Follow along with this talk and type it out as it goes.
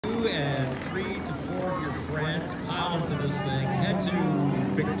this thing, head to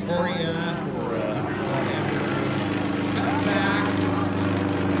Victoria for come back,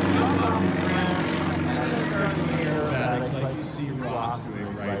 come up to France, and then start doing aerobatics like you see Ross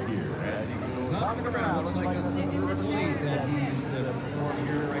doing right here. As he goes up and around, looks like a similar fleet that he's performing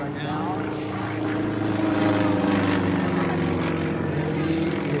here right now.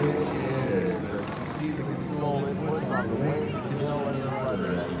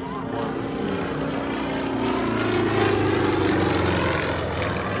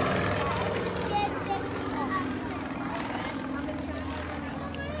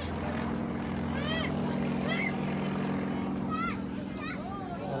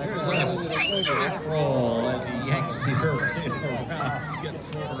 Jack roll as he yanks the airplane around. He's getting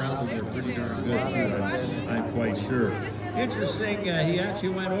thrown around, and they're pretty darn good too, I'm quite sure. Interesting, he actually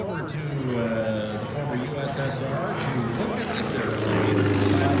went over to the former USSR to look at this airplane,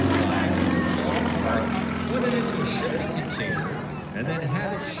 fly the flag, took it all apart, put it into a shipping container, and then had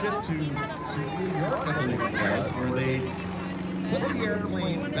it shipped to New York, I believe it was, where they put the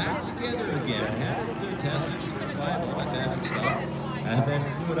airplane back together again, had it tested, certified, all that kind of stuff, and then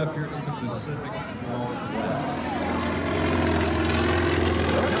flew it up here to the Pacific Northwest.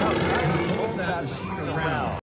 Look how he pulls that machine around.